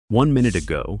1 minute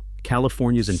ago,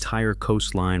 California's entire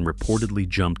coastline reportedly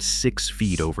jumped 6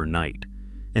 feet overnight,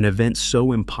 an event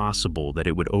so impossible that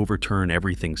it would overturn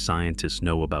everything scientists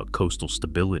know about coastal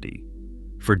stability.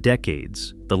 For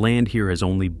decades, the land here has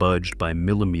only budged by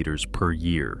millimeters per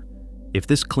year. If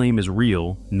this claim is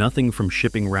real, nothing from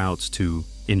shipping routes to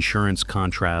insurance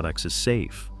contracts is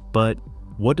safe. But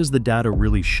what does the data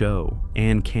really show,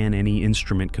 and can any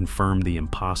instrument confirm the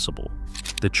impossible?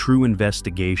 The true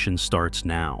investigation starts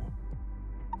now.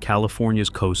 California's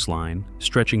coastline,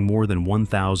 stretching more than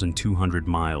 1,200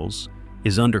 miles,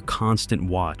 is under constant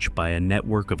watch by a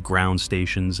network of ground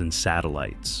stations and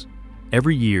satellites.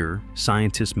 Every year,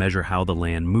 scientists measure how the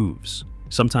land moves,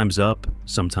 sometimes up,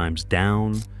 sometimes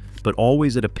down, but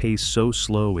always at a pace so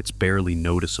slow it's barely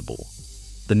noticeable.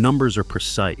 The numbers are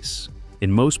precise.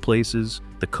 In most places,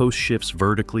 the coast shifts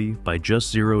vertically by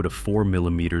just 0 to 4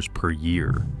 millimeters per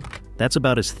year. That's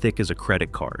about as thick as a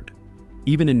credit card.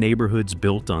 Even in neighborhoods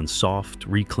built on soft,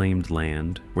 reclaimed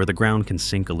land, where the ground can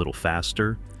sink a little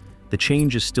faster, the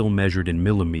change is still measured in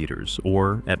millimeters,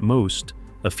 or, at most,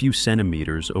 a few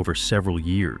centimeters over several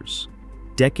years.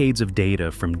 Decades of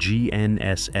data from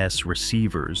GNSS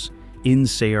receivers,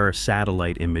 InSAR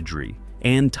satellite imagery,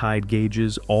 and tide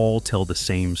gauges all tell the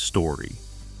same story.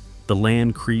 The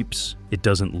land creeps, it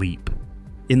doesn't leap.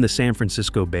 In the San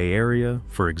Francisco Bay Area,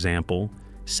 for example,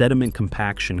 sediment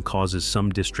compaction causes some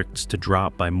districts to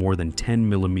drop by more than 10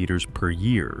 millimeters per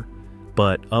year,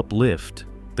 but uplift,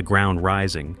 the ground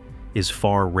rising, is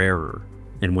far rarer,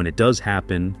 and when it does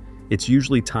happen, it's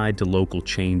usually tied to local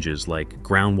changes like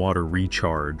groundwater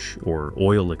recharge or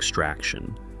oil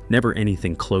extraction, never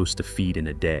anything close to feet in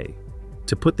a day.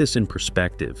 To put this in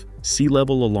perspective, sea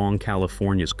level along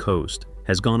California's coast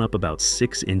has gone up about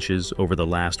 6 inches over the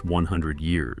last 100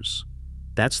 years.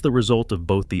 That's the result of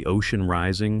both the ocean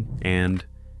rising and,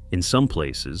 in some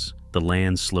places, the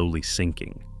land slowly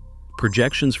sinking.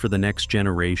 Projections for the next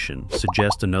generation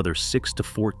suggest another 6 to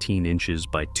 14 inches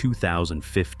by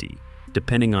 2050,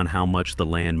 depending on how much the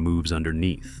land moves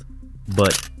underneath.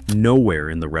 But nowhere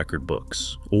in the record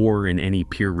books, or in any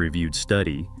peer-reviewed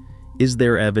study, is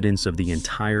there evidence of the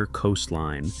entire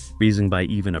coastline raising by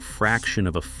even a fraction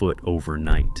of a foot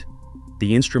overnight.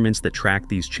 The instruments that track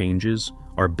these changes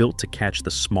are built to catch the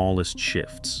smallest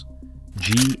shifts.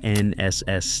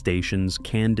 GNSS stations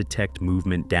can detect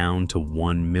movement down to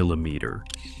 1 millimeter.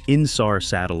 InSAR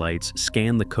satellites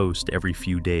scan the coast every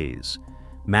few days,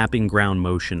 mapping ground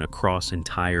motion across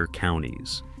entire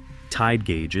counties. Tide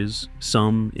gauges,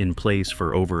 some in place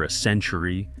for over a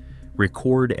century,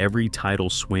 record every tidal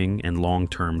swing and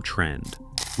long-term trend.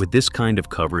 With this kind of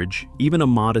coverage, even a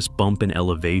modest bump in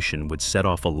elevation would set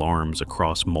off alarms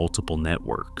across multiple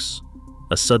networks.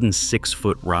 A sudden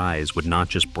 6-foot rise would not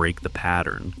just break the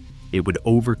pattern, it would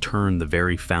overturn the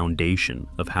very foundation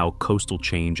of how coastal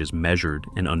change is measured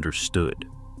and understood.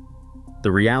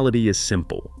 The reality is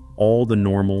simple. All the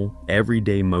normal,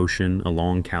 everyday motion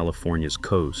along California's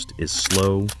coast is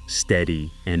slow, steady,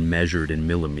 and measured in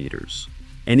millimeters.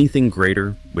 Anything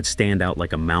greater would stand out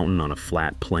like a mountain on a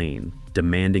flat plain,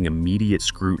 demanding immediate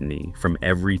scrutiny from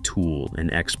every tool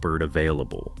and expert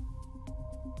available.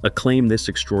 A claim this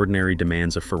extraordinary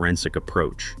demands a forensic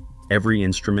approach. Every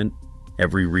instrument,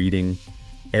 every reading,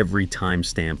 every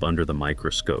timestamp under the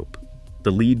microscope.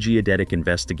 The lead geodetic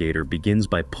investigator begins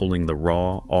by pulling the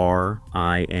raw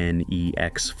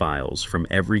RINEX files from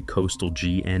every coastal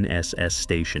GNSS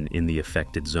station in the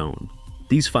affected zone.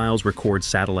 These files record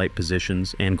satellite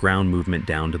positions and ground movement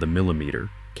down to the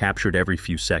millimeter, captured every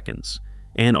few seconds,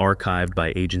 and archived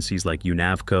by agencies like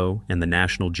UNAVCO and the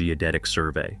National Geodetic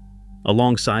Survey.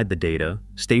 Alongside the data,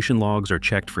 station logs are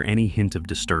checked for any hint of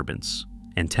disturbance.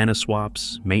 Antenna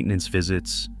swaps, maintenance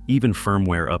visits, even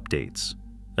firmware updates.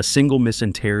 A single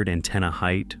misinterred antenna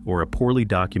height or a poorly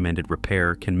documented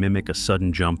repair can mimic a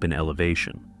sudden jump in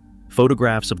elevation.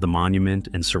 Photographs of the monument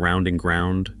and surrounding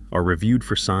ground are reviewed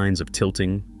for signs of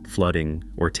tilting, flooding,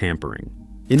 or tampering.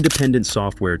 Independent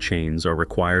software chains are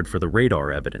required for the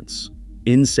radar evidence.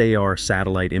 InSAR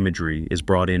satellite imagery is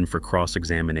brought in for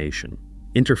cross-examination.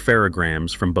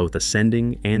 Interferograms from both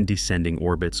ascending and descending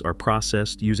orbits are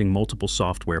processed using multiple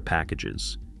software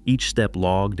packages, each step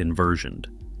logged and versioned.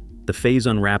 The phase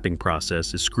unwrapping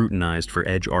process is scrutinized for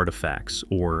edge artifacts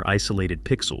or isolated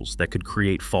pixels that could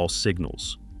create false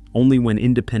signals. Only when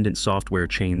independent software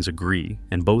chains agree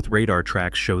and both radar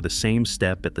tracks show the same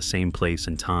step at the same place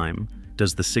and time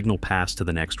does the signal pass to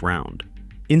the next round.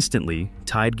 Instantly,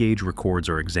 tide gauge records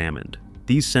are examined.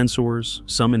 These sensors,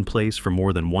 some in place for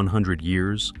more than 100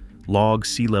 years, log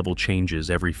sea level changes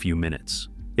every few minutes.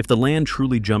 If the land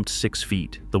truly jumped 6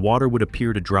 feet, the water would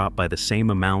appear to drop by the same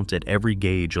amount at every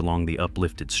gauge along the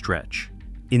uplifted stretch,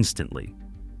 instantly.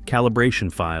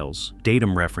 Calibration files,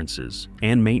 datum references,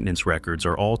 and maintenance records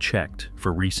are all checked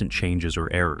for recent changes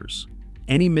or errors.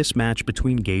 Any mismatch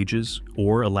between gauges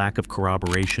or a lack of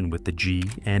corroboration with the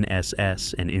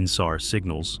GNSS and InSAR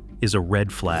signals is a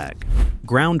red flag.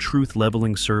 Ground truth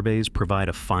leveling surveys provide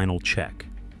a final check.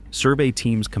 Survey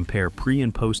teams compare pre-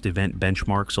 and post-event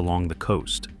benchmarks along the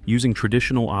coast, using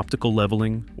traditional optical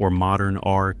leveling or modern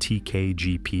RTK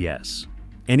GPS.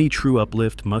 Any true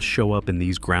uplift must show up in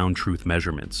these ground truth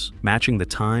measurements, matching the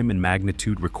time and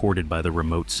magnitude recorded by the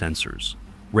remote sensors.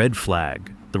 Red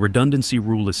flag. The redundancy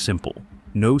rule is simple.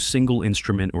 No single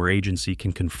instrument or agency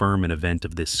can confirm an event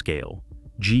of this scale.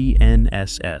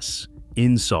 GNSS,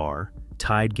 InSAR,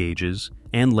 tide gauges,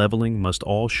 and leveling must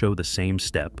all show the same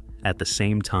step, at the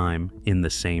same time, in the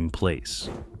same place.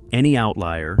 Any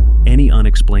outlier, any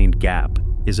unexplained gap,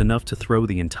 is enough to throw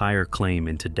the entire claim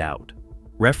into doubt.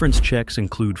 Reference checks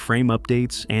include frame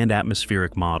updates and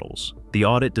atmospheric models. The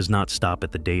audit does not stop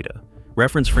at the data.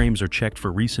 Reference frames are checked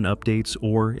for recent updates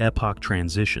or epoch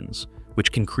transitions,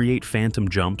 which can create phantom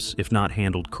jumps if not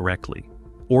handled correctly.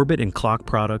 Orbit and clock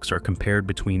products are compared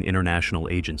between international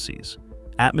agencies.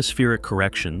 Atmospheric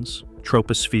corrections,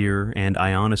 troposphere and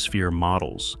ionosphere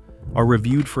models, are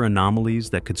reviewed for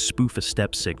anomalies that could spoof a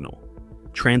step signal.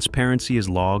 Transparency is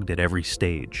logged at every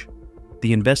stage.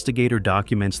 The investigator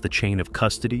documents the chain of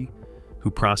custody,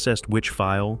 who processed which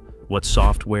file, what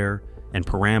software, and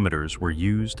parameters were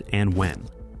used and when.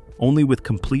 Only with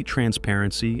complete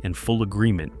transparency and full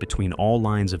agreement between all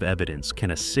lines of evidence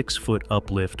can a 6-foot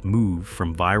uplift move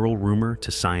from viral rumor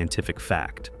to scientific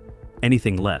fact.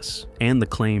 Anything less, and the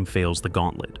claim fails the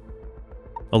gauntlet.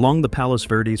 Along the Palos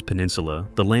Verdes Peninsula,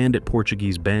 the land at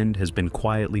Portuguese Bend has been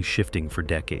quietly shifting for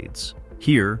decades.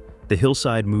 Here, the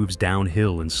hillside moves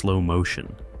downhill in slow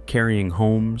motion, carrying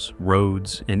homes,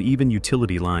 roads, and even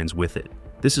utility lines with it.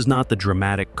 This is not the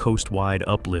dramatic coast-wide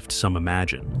uplift some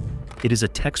imagine. It is a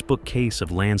textbook case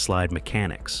of landslide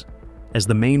mechanics. As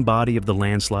the main body of the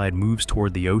landslide moves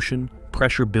toward the ocean,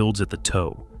 pressure builds at the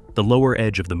toe, the lower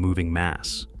edge of the moving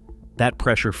mass. That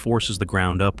pressure forces the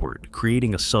ground upward,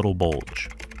 creating a subtle bulge.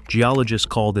 Geologists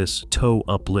call this toe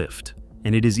uplift,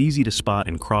 and it is easy to spot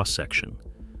in cross-section.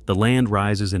 The land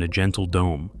rises in a gentle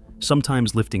dome,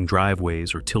 sometimes lifting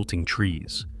driveways or tilting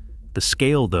trees. The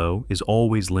scale, though, is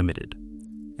always limited.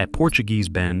 At Portuguese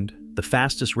Bend, the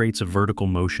fastest rates of vertical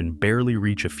motion barely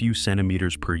reach a few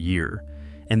centimeters per year,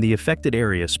 and the affected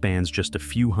area spans just a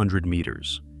few hundred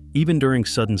meters. Even during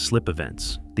sudden slip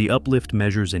events, the uplift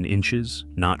measures in inches,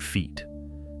 not feet.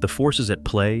 The forces at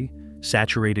play,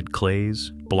 saturated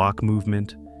clays, block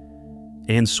movement,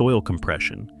 and soil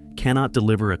compression, cannot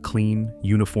deliver a clean,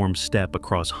 uniform step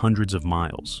across hundreds of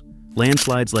miles.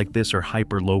 Landslides like this are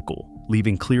hyperlocal,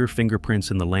 leaving clear fingerprints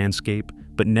in the landscape,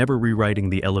 but never rewriting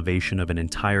the elevation of an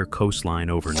entire coastline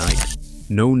overnight.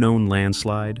 No known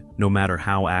landslide, no matter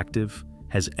how active,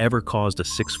 has ever caused a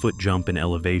 6-foot jump in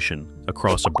elevation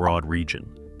across a broad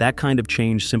region. That kind of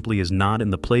change simply is not in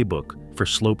the playbook for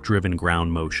slope-driven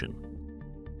ground motion.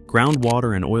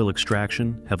 Groundwater and oil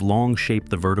extraction have long shaped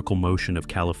the vertical motion of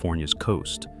California's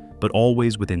coast, but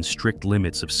always within strict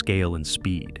limits of scale and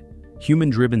speed.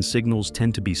 Human-driven signals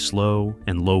tend to be slow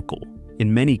and local.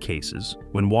 In many cases,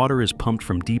 when water is pumped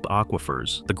from deep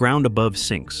aquifers, the ground above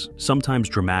sinks, sometimes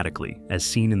dramatically, as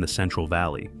seen in the Central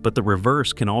Valley. But the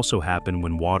reverse can also happen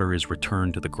when water is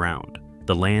returned to the ground.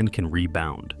 The land can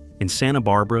rebound. In Santa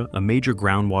Barbara, a major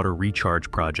groundwater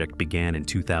recharge project began in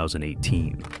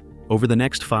 2018. Over the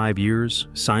next 5 years,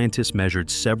 scientists measured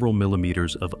several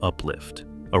millimeters of uplift,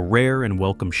 a rare and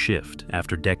welcome shift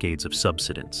after decades of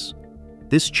subsidence.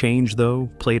 This change, though,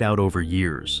 played out over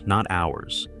years, not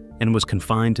hours, and was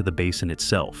confined to the basin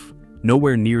itself,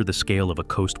 nowhere near the scale of a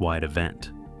coast-wide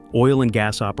event. Oil and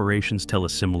gas operations tell a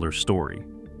similar story.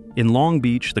 In Long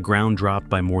Beach, the ground dropped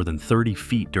by more than 30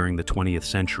 feet during the 20th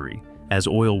century as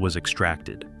oil was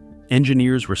extracted.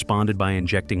 Engineers responded by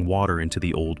injecting water into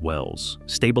the old wells,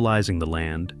 stabilizing the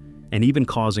land, and even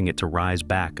causing it to rise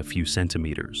back a few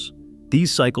centimeters.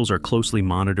 These cycles are closely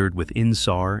monitored with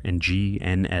InSAR and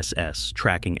GNSS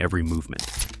tracking every movement.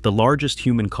 The largest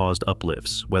human-caused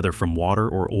uplifts, whether from water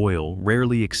or oil,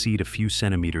 rarely exceed a few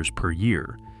centimeters per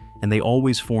year, and they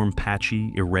always form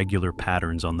patchy, irregular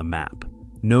patterns on the map.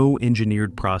 No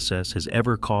engineered process has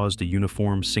ever caused a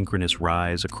uniform synchronous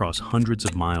rise across hundreds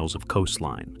of miles of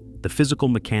coastline. The physical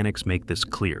mechanics make this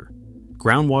clear.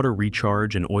 Groundwater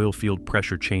recharge and oil field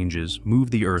pressure changes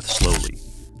move the Earth slowly,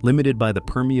 limited by the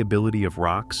permeability of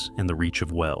rocks and the reach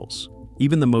of wells.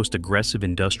 Even the most aggressive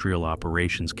industrial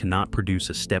operations cannot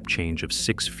produce a step change of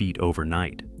 6 feet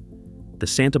overnight. The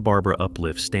Santa Barbara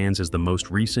uplift stands as the most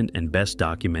recent and best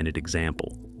documented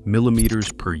example.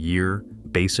 Millimeters per year,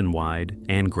 basin-wide,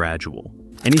 and gradual.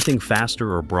 Anything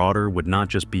faster or broader would not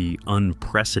just be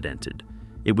unprecedented,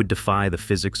 it would defy the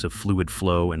physics of fluid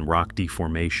flow and rock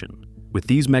deformation. With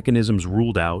these mechanisms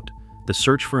ruled out, the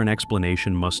search for an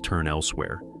explanation must turn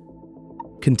elsewhere.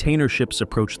 Container ships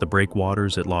approach the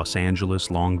breakwaters at Los Angeles,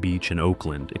 Long Beach, and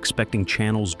Oakland, expecting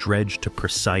channels dredged to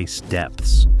precise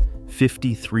depths.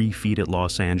 53 feet at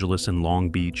Los Angeles and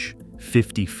Long Beach,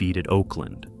 50 feet at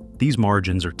Oakland. These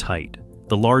margins are tight.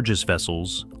 The largest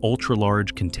vessels,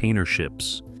 ultra-large container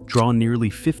ships, draw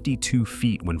nearly 52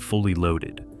 feet when fully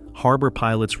loaded. Harbor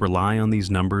pilots rely on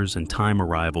these numbers and time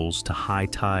arrivals to high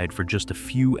tide for just a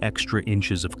few extra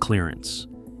inches of clearance.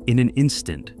 In an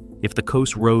instant, if the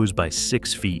coast rose by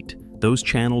 6 feet, those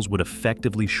channels would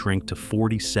effectively shrink to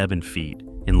 47 feet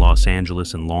in Los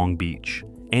Angeles and Long Beach,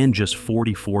 and just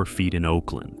 44 feet in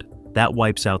Oakland. That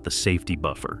wipes out the safety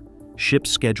buffer. Ships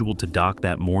scheduled to dock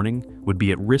that morning would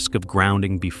be at risk of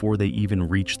grounding before they even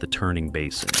reach the turning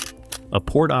basin. A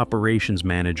port operations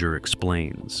manager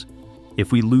explains,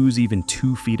 "If we lose even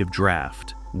 2 feet of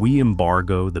draft, we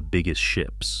embargo the biggest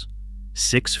ships.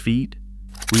 6 feet?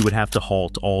 We would have to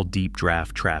halt all deep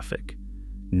draft traffic.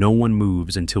 No one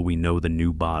moves until we know the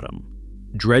new bottom."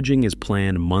 Dredging is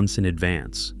planned months in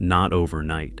advance, not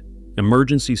overnight.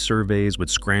 Emergency surveys would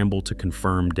scramble to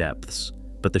confirm depths,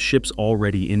 but the ships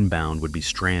already inbound would be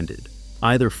stranded,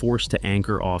 either forced to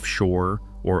anchor offshore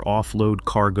or offload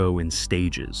cargo in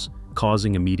stages,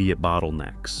 causing immediate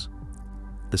bottlenecks.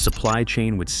 The supply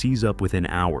chain would seize up within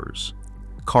hours.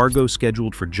 Cargo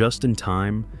scheduled for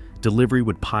just-in-time, delivery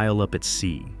would pile up at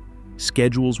sea.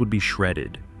 Schedules would be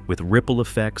shredded, with ripple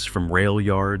effects from rail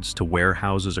yards to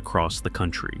warehouses across the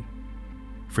country.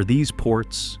 For these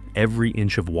ports, every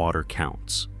inch of water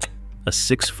counts. A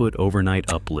 6-foot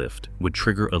overnight uplift would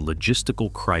trigger a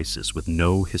logistical crisis with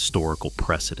no historical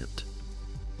precedent.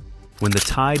 When the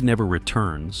tide never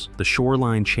returns, the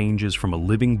shoreline changes from a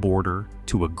living border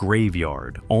to a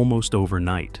graveyard almost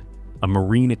overnight. A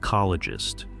marine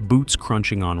ecologist, boots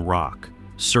crunching on rock,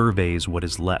 surveys what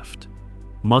is left.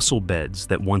 Mussel beds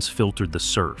that once filtered the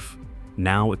surf,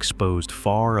 now exposed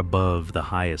far above the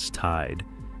highest tide,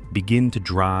 begin to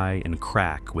dry and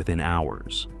crack within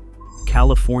hours.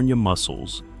 California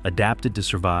mussels, adapted to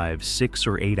survive 6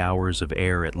 or 8 hours of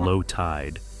air at low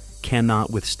tide,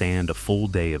 cannot withstand a full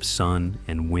day of sun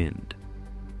and wind.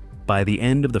 By the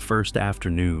end of the first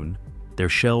afternoon, their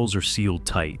shells are sealed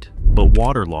tight, but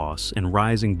water loss and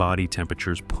rising body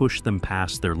temperatures push them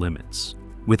past their limits.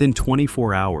 Within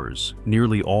 24 hours,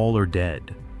 nearly all are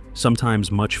dead,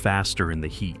 sometimes much faster in the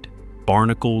heat.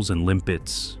 Barnacles and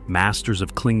limpets, masters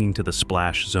of clinging to the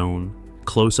splash zone,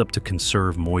 close up to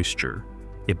conserve moisture.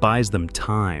 It buys them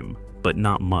time, but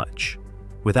not much.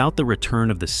 Without the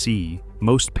return of the sea,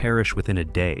 most perish within a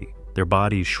day, their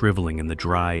bodies shriveling in the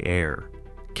dry air.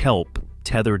 Kelp,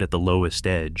 tethered at the lowest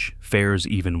edge, fares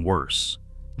even worse.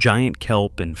 Giant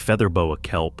kelp and featherboa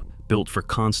kelp, built for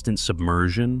constant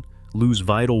submersion, lose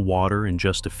vital water in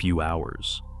just a few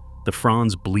hours. The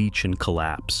fronds bleach and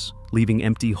collapse, leaving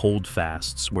empty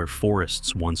holdfasts where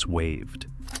forests once waved.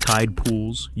 Tide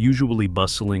pools, usually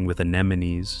bustling with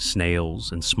anemones,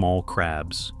 snails, and small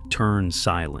crabs, turn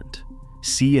silent.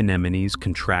 Sea anemones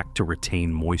contract to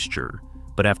retain moisture,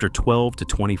 but after 12 to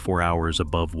 24 hours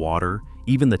above water,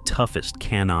 even the toughest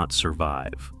cannot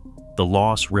survive. The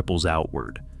loss ripples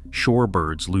outward.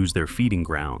 Shorebirds lose their feeding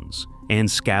grounds, and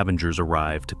scavengers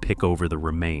arrive to pick over the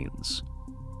remains.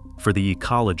 For the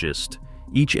ecologist,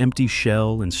 each empty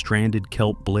shell and stranded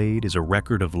kelp blade is a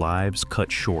record of lives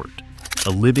cut short,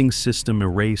 a living system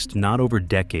erased not over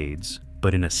decades,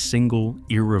 but in a single,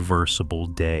 irreversible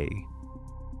day.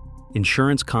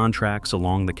 Insurance contracts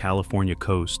along the California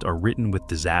coast are written with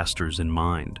disasters in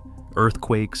mind: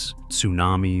 earthquakes,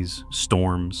 tsunamis,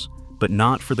 storms, but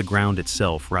not for the ground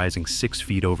itself rising 6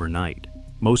 feet overnight.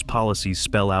 Most policies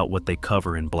spell out what they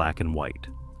cover in black and white.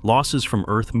 Losses from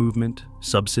earth movement,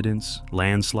 subsidence,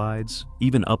 landslides,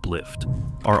 even uplift,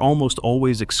 are almost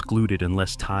always excluded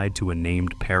unless tied to a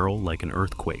named peril like an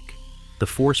earthquake. The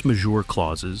force majeure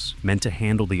clauses, meant to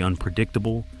handle the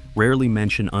unpredictable, rarely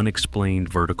mention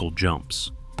unexplained vertical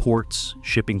jumps. Ports,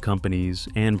 shipping companies,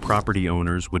 and property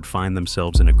owners would find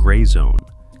themselves in a gray zone.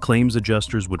 Claims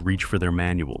adjusters would reach for their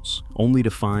manuals, only to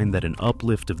find that an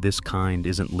uplift of this kind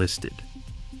isn't listed.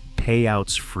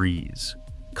 Payouts freeze.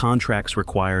 Contracts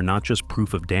require not just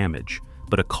proof of damage,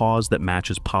 but a cause that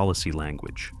matches policy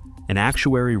language. An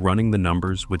actuary running the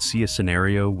numbers would see a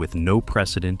scenario with no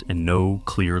precedent and no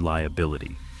clear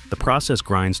liability. The process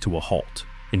grinds to a halt.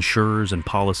 Insurers and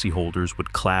policyholders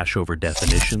would clash over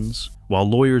definitions, while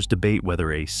lawyers debate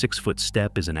whether a 6-foot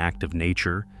step is an act of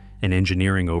nature, an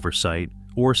engineering oversight,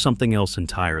 or something else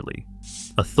entirely.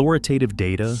 Authoritative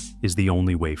data is the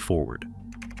only way forward.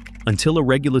 Until a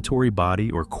regulatory body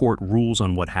or court rules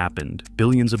on what happened,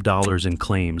 billions of dollars in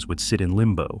claims would sit in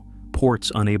limbo,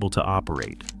 ports unable to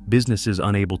operate, businesses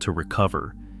unable to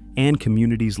recover, and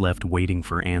communities left waiting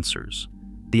for answers.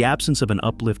 The absence of an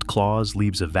uplift clause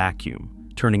leaves a vacuum,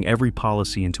 turning every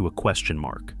policy into a question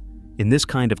mark. In this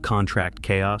kind of contract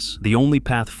chaos, the only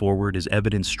path forward is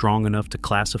evidence strong enough to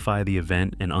classify the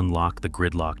event and unlock the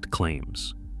gridlocked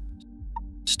claims.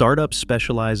 Startups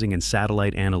specializing in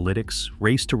satellite analytics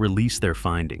race to release their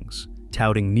findings,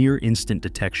 touting near-instant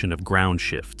detection of ground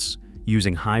shifts,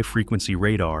 using high-frequency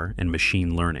radar and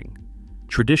machine learning.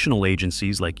 Traditional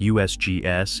agencies like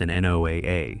USGS and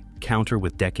NOAA counter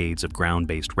with decades of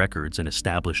ground-based records and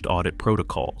established audit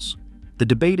protocols. The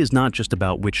debate is not just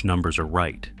about which numbers are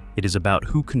right, it is about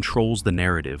who controls the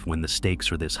narrative when the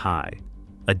stakes are this high.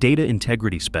 A data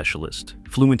integrity specialist,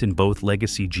 fluent in both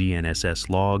legacy GNSS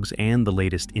logs and the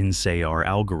latest InSAR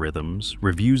algorithms,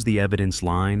 reviews the evidence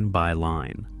line by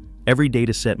line. Every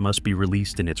dataset must be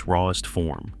released in its rawest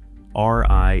form.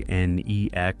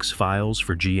 RINEX files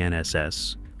for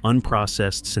GNSS,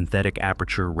 unprocessed synthetic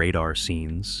aperture radar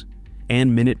scenes,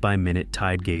 and minute-by-minute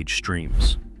tide gauge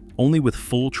streams. Only with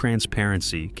full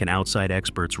transparency can outside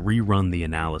experts rerun the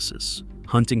analysis,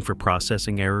 hunting for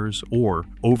processing errors or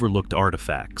overlooked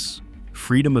artifacts.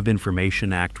 Freedom of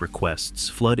Information Act requests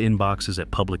flood inboxes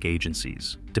at public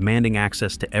agencies, demanding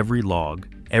access to every log,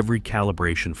 every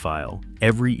calibration file,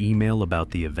 every email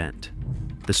about the event.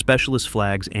 The specialist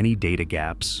flags any data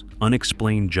gaps,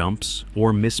 unexplained jumps,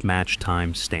 or mismatched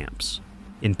time stamps.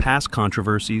 In past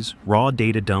controversies, raw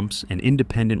data dumps and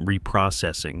independent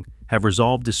reprocessing have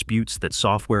resolved disputes that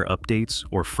software updates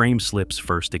or frame slips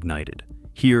first ignited.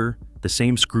 Here, the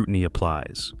same scrutiny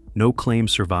applies. No claim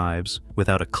survives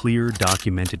without a clear,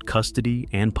 documented custody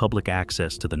and public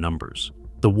access to the numbers.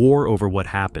 The war over what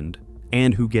happened,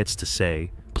 and who gets to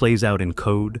say, plays out in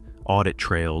code, audit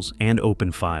trails, and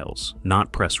open files,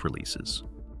 not press releases.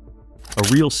 A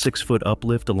real 6-foot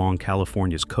uplift along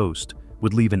California's coast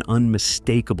would leave an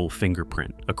unmistakable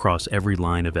fingerprint across every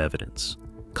line of evidence.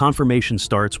 Confirmation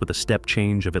starts with a step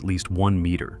change of at least 1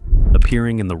 meter,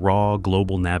 appearing in the raw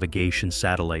global navigation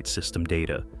satellite system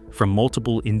data from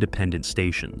multiple independent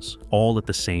stations, all at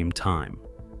the same time.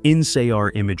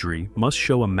 InSAR imagery must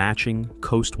show a matching,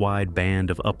 coast-wide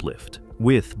band of uplift,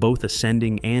 with both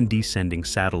ascending and descending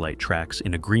satellite tracks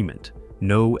in agreement.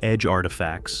 No edge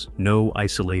artifacts, no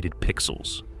isolated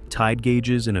pixels. Tide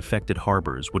gauges in affected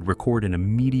harbors would record an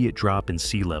immediate drop in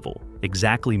sea level,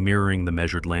 exactly mirroring the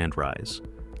measured land rise.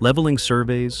 Leveling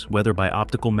surveys, whether by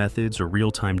optical methods or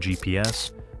real-time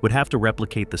GPS, would have to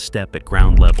replicate the step at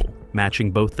ground level,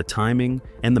 matching both the timing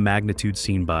and the magnitude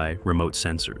seen by remote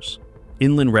sensors.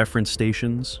 Inland reference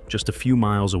stations, just a few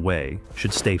miles away,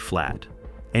 should stay flat.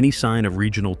 Any sign of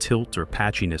regional tilt or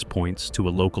patchiness points to a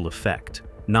local effect,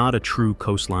 not a true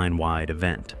coastline-wide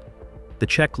event. The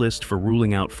checklist for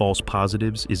ruling out false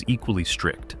positives is equally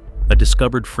strict. A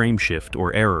discovered frame shift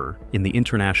or error in the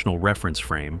international reference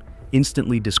frame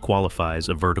instantly disqualifies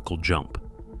a vertical jump.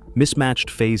 Mismatched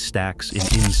phase stacks in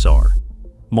InSAR.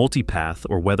 Multipath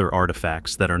or weather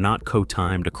artifacts that are not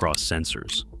co-timed across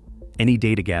sensors. Any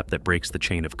data gap that breaks the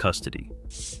chain of custody.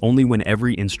 Only when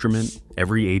every instrument,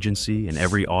 every agency, and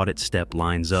every audit step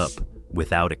lines up,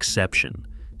 without exception,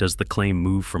 does the claim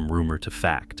move from rumor to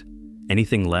fact.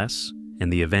 Anything less,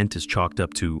 and the event is chalked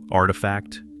up to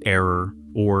artifact, error,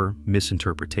 or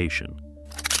misinterpretation.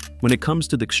 When it comes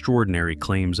to the extraordinary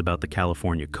claims about the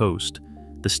California coast,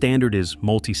 the standard is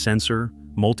multi-sensor,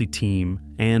 multi-team,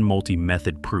 and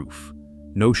multi-method proof.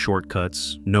 No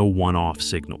shortcuts, no one-off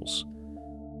signals.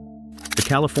 The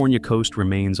California coast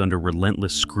remains under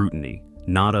relentless scrutiny,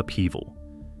 not upheaval.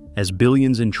 As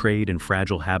billions in trade and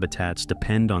fragile habitats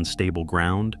depend on stable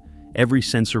ground, every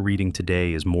sensor reading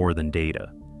today is more than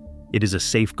data. It is a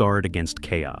safeguard against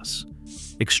chaos.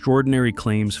 Extraordinary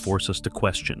claims force us to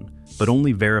question, but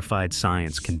only verified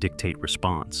science can dictate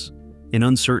response. In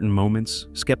uncertain moments,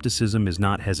 skepticism is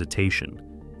not hesitation,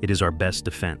 it is our best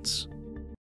defense.